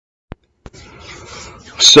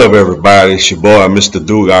What's up, everybody? It's your boy, Mr.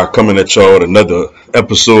 Duga, coming at y'all with another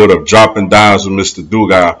episode of Dropping Dimes with Mr.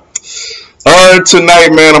 Duga. Tonight,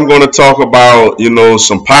 man, I'm going to talk about,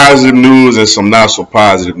 some positive news and some not so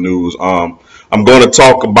positive news. I'm going to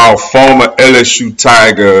talk about former LSU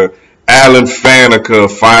Tiger Alan Faneca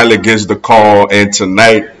finally gets the call, and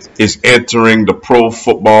tonight is entering the Pro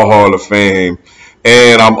Football Hall of Fame.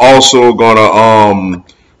 And I'm also going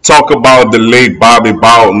to talk about the late Bobby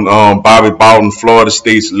Bowden. Bobby Bowden, Florida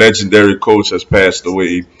State's legendary coach, has passed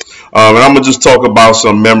away. And I'm gonna just talk about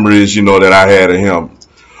some memories, that I had of him.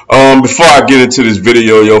 Before I get into this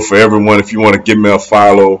video, for everyone, if you want to give me a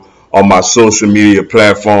follow on my social media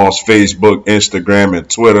platforms, Facebook, Instagram, and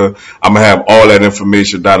Twitter, I'm gonna have all that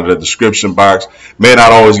information down in the description box. May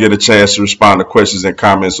not always get a chance to respond to questions and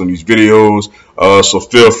comments on these videos, so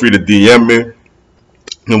feel free to DM me.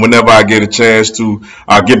 And whenever I get a chance to,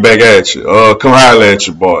 I'll get back at you. Come holler at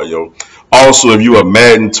your boy, yo. Also, if you a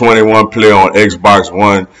Madden 21 player on Xbox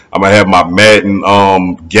One, I'm gonna have my Madden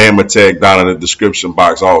gamer tag down in the description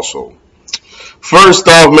box also. First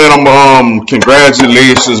off, man,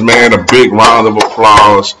 congratulations, man. A big round of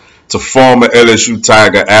applause to former LSU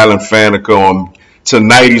Tiger Alan Faneca.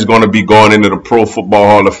 Tonight he's gonna be going into the Pro Football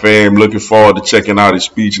Hall of Fame. Looking forward to checking out his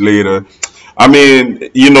speech later. I mean,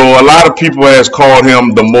 a lot of people has called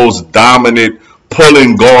him the most dominant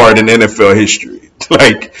pulling guard in NFL history.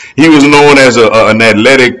 Like, he was known as an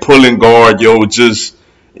athletic pulling guard, just,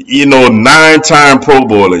 9-time Pro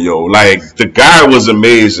Bowler, Like, the guy was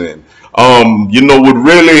amazing. What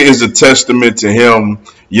really is a testament to him,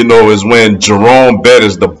 is when Jerome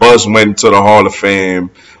Bettis, the bus, went into the Hall of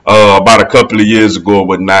Fame about a couple of years ago or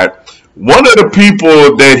whatnot. One of the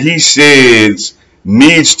people that he says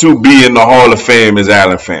needs to be in the Hall of Fame is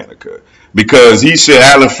Alan Faneca, because he said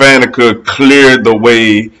Alan Faneca cleared the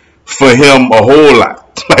way for him a whole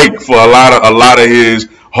lot, like for a lot of his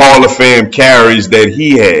Hall of Fame carries that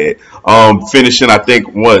he had, finishing I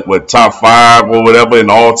think what top 5 or whatever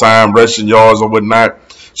in all-time rushing yards or whatnot.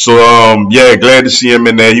 So yeah, glad to see him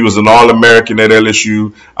in there. He was an All-American at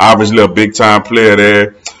LSU, obviously a big-time player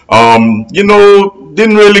there.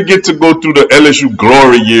 Didn't really get to go through the LSU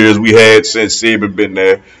glory years we had since Saban been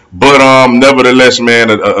there. But nevertheless, man,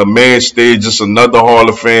 a mainstay, just another Hall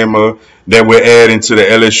of Famer that we're adding to the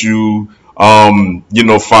LSU,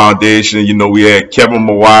 foundation. We had Kevin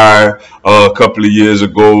Maguire a couple of years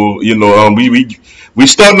ago. We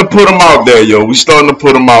starting to put him out there, yo. We starting to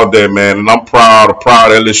put him out there, man. And I'm proud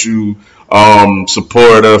LSU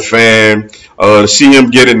supporter, fan. To see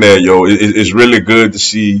him get in there, yo, it's really good to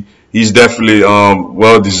see. He's definitely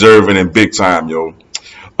well deserving and big time, yo.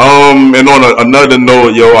 And on another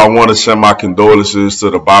note, yo, I want to send my condolences to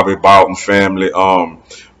the Bobby Bowden family.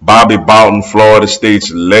 Bobby Bowden, Florida State's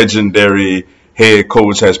legendary head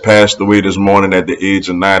coach, has passed away this morning at the age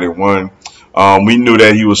of 91. We knew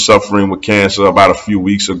that he was suffering with cancer about a few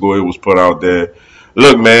weeks ago. It was put out there.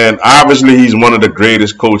 Look, man, obviously he's one of the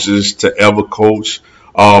greatest coaches to ever coach.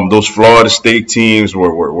 Those Florida State teams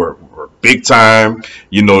were big time.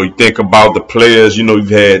 You think about the players, you've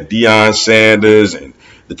had Deion Sanders and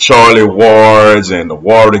the Charlie Wards and the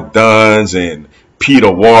Warwick Dunns and Peter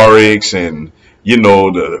Warwicks and,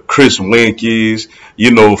 the Chris Winkies.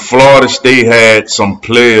 Florida State had some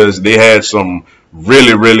players. They had some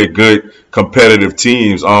really, really good competitive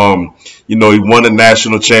teams. He won a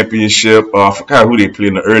national championship. I forgot who they played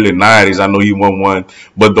in the early 90s. I know he won one.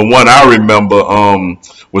 But the one I remember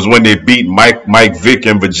was when they beat Mike Vick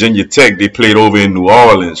and Virginia Tech. They played over in New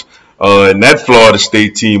Orleans. And that Florida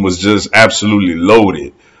State team was just absolutely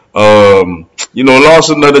loaded. Lost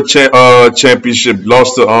another championship.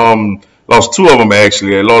 Lost 2 of them,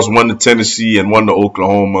 actually. They lost one to Tennessee and one to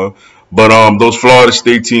Oklahoma. But those Florida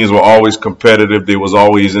State teams were always competitive. They was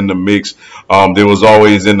always in the mix. They was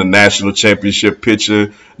always in the national championship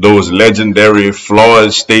picture. Those legendary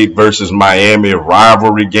Florida State versus Miami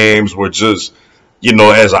rivalry games were just,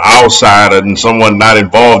 as an outsider and someone not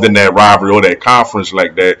involved in that rivalry or that conference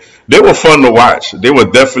like that, they were fun to watch. They were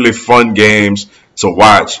definitely fun games to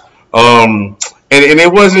watch. And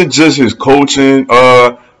it wasn't just his coaching.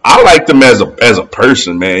 I liked him as a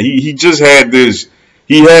person, man. He just had this.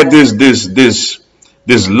 He had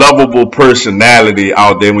this lovable personality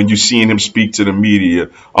out there when you seen him speak to the media.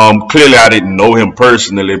 Clearly I didn't know him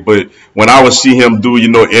personally, but when I would see him do,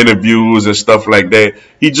 interviews and stuff like that,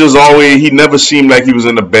 he never seemed like he was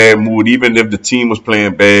in a bad mood, even if the team was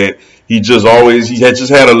playing bad. He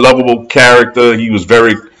had a lovable character. He was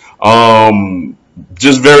very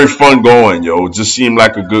just very fun going, yo. Just seemed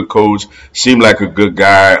like a good coach, seemed like a good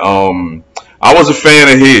guy. I was a fan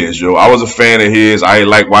of his, yo. I was a fan of his. I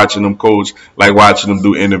like watching him coach, like watching him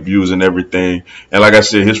do interviews and everything. And like I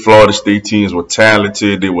said, his Florida State teams were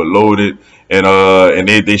talented. They were loaded, and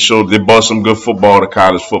they showed they brought some good football to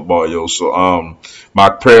college football, yo. So my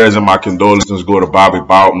prayers and my condolences go to Bobby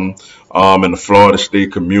Bowden, and the Florida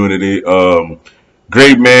State community.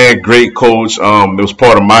 Great man, great coach. It was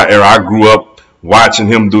part of my era. I grew up watching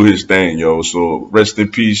him do his thing, yo. So rest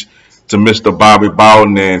in peace to Mr. Bobby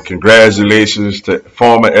Bowden, and congratulations to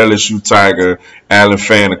former LSU Tiger Alan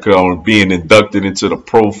Faneca on being inducted into the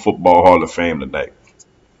Pro Football Hall of Fame tonight.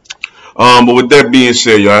 But with that being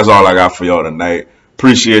said, y'all, that's all I got for y'all tonight.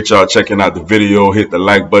 Appreciate y'all checking out the video. Hit the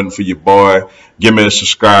like button for your boy. Give me a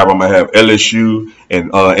subscribe. I'm going to have LSU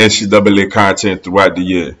and NCAA content throughout the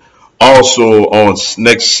year. Also on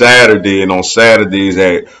next Saturday and on Saturdays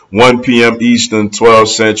at 1 p.m. Eastern, 12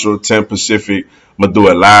 Central, 10 Pacific, I'm going to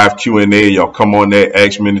do a live Q&A. Y'all come on there,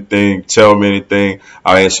 ask me anything, tell me anything.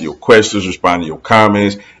 I'll answer your questions, respond to your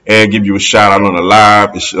comments, and give you a shout out on the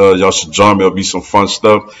live. Y'all should join me. It'll be some fun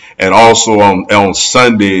stuff. And also on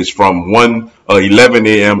Sundays from 11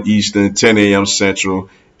 a.m. Eastern, 10 a.m. Central,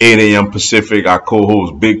 8 a.m. Pacific, I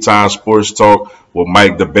co-host Big Time Sports Talk with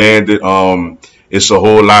Mike the Bandit. It's a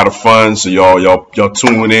whole lot of fun. So y'all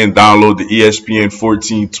tune in, download the ESPN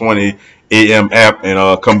 1420 AM app,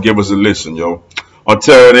 and come give us a listen, yo.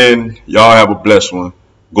 Until then, y'all have a blessed one.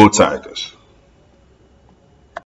 Go Tigers.